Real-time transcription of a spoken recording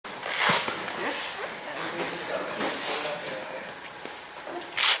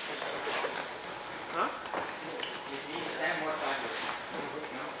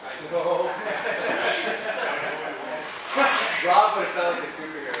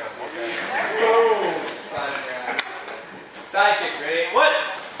Side kick, ready? 1,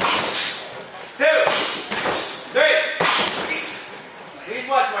 2, 3. Please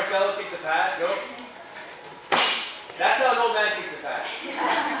watch Marcello kick the pad. Go. That's how an old man kicks the pad.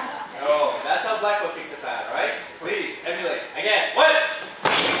 No, that's how Black Belt kicks the pad, alright? Please, emulate. Again. 1,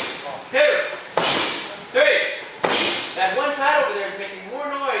 2, 3. That one pad over there is making more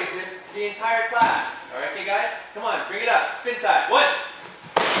noise than the entire class. Alright, okay guys? Come on, bring it up. Spin side. 1,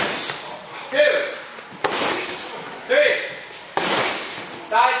 2, 3.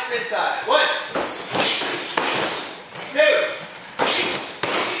 Side spin side. 1, 2,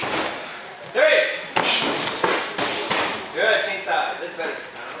 3. Good, change side. This is better.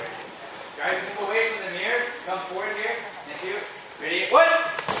 Guys, move away from the mirrors. Come forward here. Thank you. Ready? 1,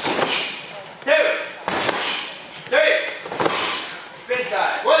 2, 3. Spin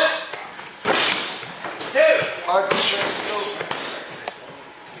side. 1, 2. Arc, go.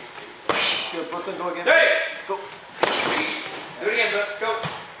 Good, Brooklyn, go again. 3. Go. Do it again, Brooke. Go.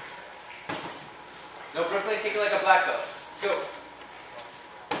 No, Brooklyn, kick it like a black belt. Let's go.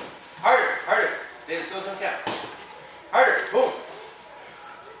 Harder, harder. Those don't count.